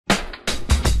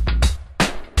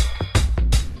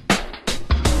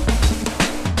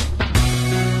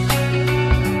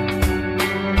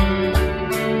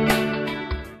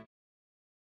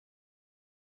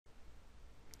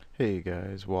Hey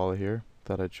guys, Walla here.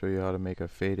 Thought I'd show you how to make a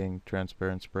fading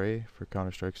transparent spray for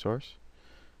Counter-Strike Source.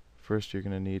 First you're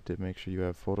going to need to make sure you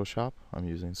have Photoshop. I'm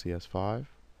using CS5,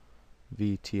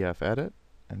 VTF Edit,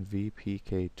 and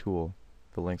VPK Tool.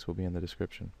 The links will be in the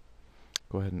description.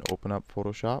 Go ahead and open up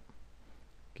Photoshop.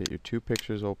 Get your two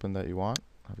pictures open that you want.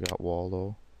 I've got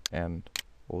Waldo and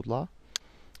Odla.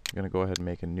 I'm going to go ahead and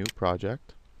make a new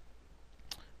project.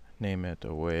 Name it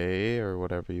Away or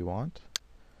whatever you want.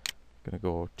 Going to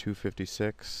go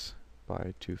 256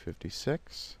 by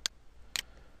 256.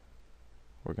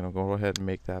 We're going to go ahead and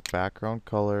make that background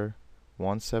color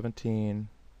 117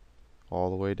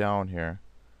 all the way down here.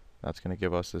 That's going to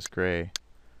give us this gray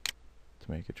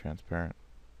to make it transparent.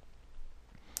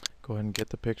 Go ahead and get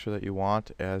the picture that you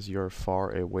want as your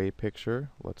far away picture.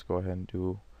 Let's go ahead and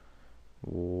do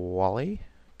Wally.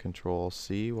 Control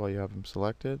C while you have him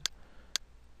selected.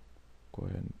 Go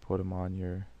ahead and put him on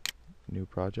your new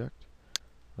project.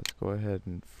 Let's go ahead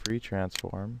and free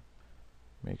transform.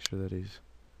 Make sure that he's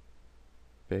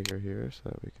bigger here so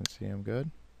that we can see him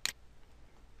good.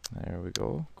 There we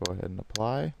go. Go ahead and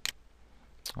apply.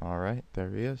 Alright,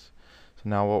 there he is. So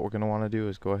now what we're going to want to do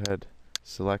is go ahead,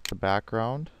 select the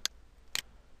background,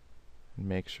 and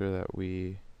make sure that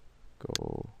we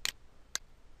go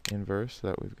inverse so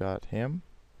that we've got him.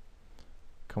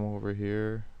 Come over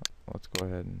here. Let's go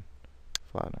ahead and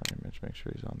flatten our image, make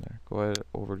sure he's on there. Go ahead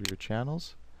over to your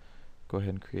channels. Go ahead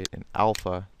and create an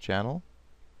alpha channel.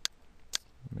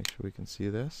 Make sure we can see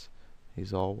this.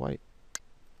 He's all white.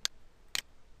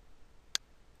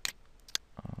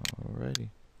 Alrighty.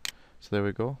 So there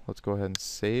we go. Let's go ahead and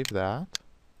save that.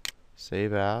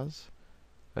 Save as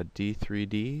a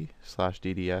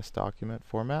D3D/DDS document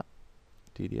format.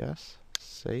 DDS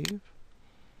Save.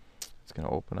 It's going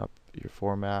to open up your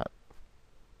format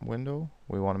window.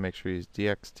 We want to make sure he's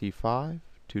DXT5,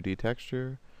 2D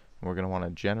texture, and we're going to want to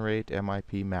generate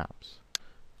MIP maps.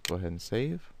 Go ahead and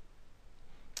save.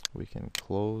 We can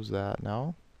close that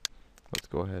now. Let's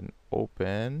go ahead and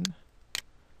open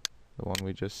the one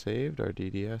we just saved, our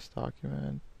DDS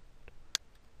document.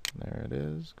 There it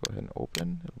is. Go ahead and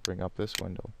open. It'll bring up this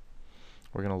window.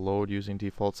 We're going to load using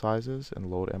default sizes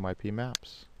and load MIP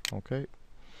maps. Okay.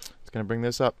 It's going to bring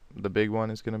this up. The big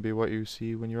one is going to be what you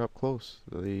see when you're up close.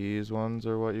 These ones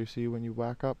are what you see when you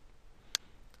back up.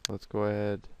 Let's go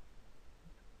ahead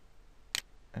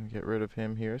and get rid of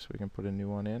him here so we can put a new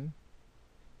one in.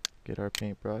 Get our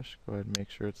paintbrush. Go ahead and make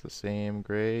sure it's the same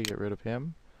gray. Get rid of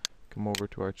him. Come over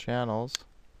to our channels.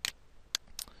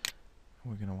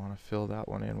 We're going to want to fill that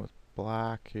one in with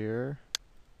black here.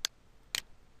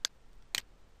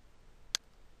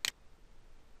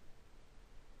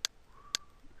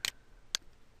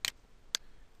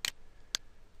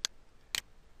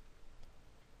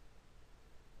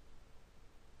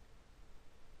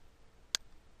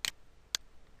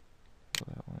 Fill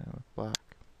that one in with black.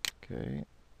 Okay.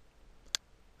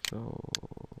 So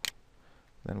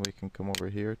then we can come over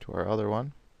here to our other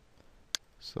one.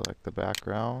 Select the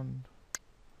background.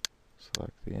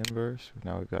 Select the inverse.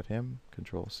 Now we've got him.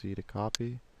 Control C to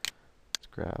copy. Let's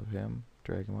grab him,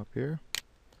 drag him up here,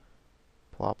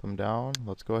 plop him down.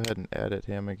 Let's go ahead and edit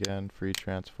him again. Free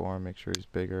transform. Make sure he's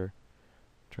bigger.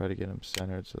 Try to get him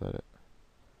centered so that it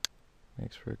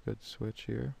makes for a good switch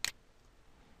here.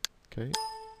 Okay.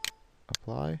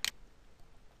 Apply.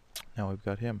 Now we've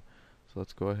got him. So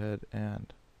let's go ahead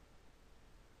and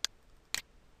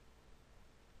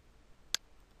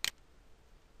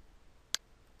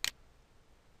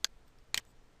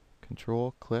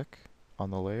Control click on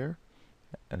the layer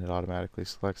and it automatically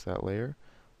selects that layer.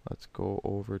 Let's go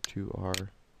over to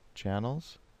our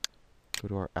channels, go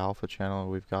to our alpha channel,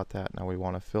 and we've got that. Now we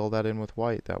want to fill that in with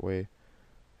white, that way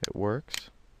it works.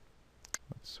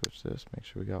 Let's switch this, make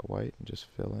sure we got white, and just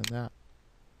fill in that.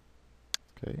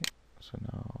 Okay, so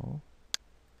now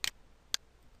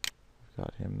we've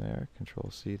got him there. Control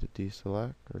C to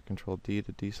deselect, or Control D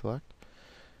to deselect,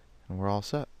 and we're all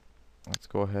set. Let's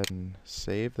go ahead and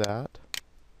save that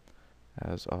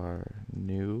as our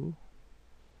new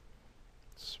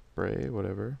spray,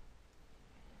 whatever.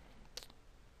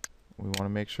 We want to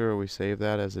make sure we save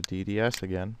that as a DDS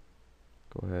again.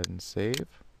 Go ahead and save.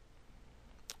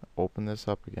 Open this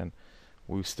up again.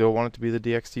 We still want it to be the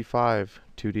DXT5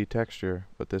 2D texture,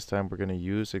 but this time we're going to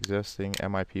use existing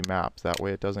MIP maps. That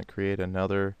way it doesn't create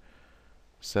another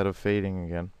set of fading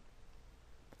again.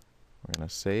 We're going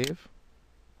to save.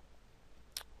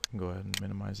 Go ahead and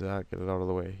minimize that, get it out of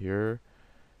the way. Here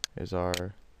is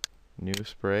our new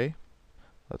spray.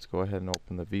 Let's go ahead and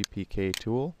open the VPK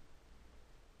tool.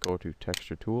 Go to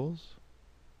Texture Tools,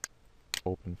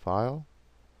 Open File,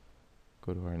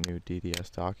 go to our new DDS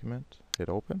document, hit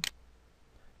Open,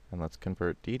 And let's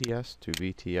convert DDS to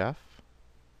VTF.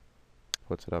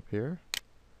 Puts it up here.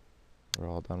 We're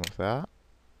all done with that.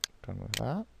 Done with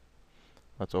that.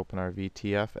 Let's open our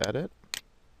VTF edit.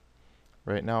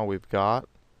 Right now we've got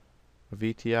a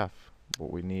VTF,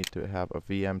 but we need to have a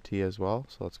VMT as well.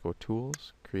 So let's go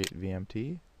Tools, Create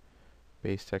VMT,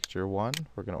 Base Texture 1.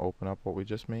 We're going to open up what we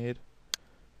just made,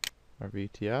 our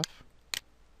VTF.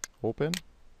 Open.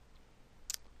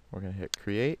 We're going to hit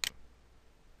Create,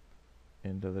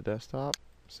 into the desktop,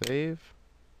 Save.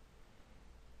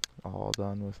 All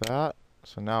done with that.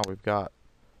 So now we've got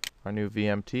our new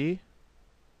VMT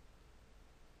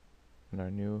and our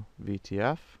new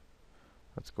VTF.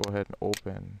 Let's go ahead and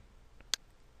open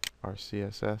our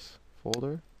CSS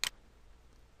folder,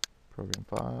 Program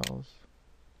Files,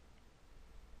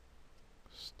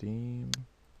 Steam,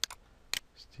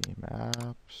 Steam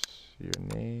Apps, your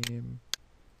name,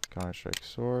 Counter-Strike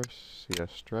Source,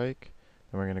 CS Strike.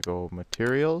 Then we're going to go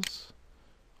Materials,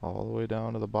 all the way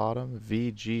down to the bottom,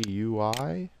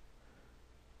 VGUI,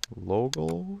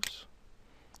 Logos.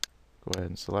 Go ahead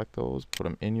and select those, put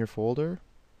them in your folder,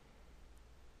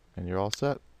 and you're all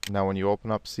set. Now when you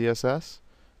open up CSS,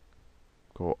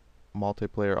 go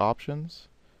Multiplayer Options,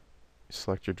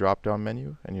 select your drop-down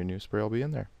menu, and your new spray will be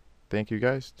in there. Thank you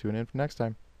guys. Tune in for next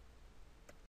time.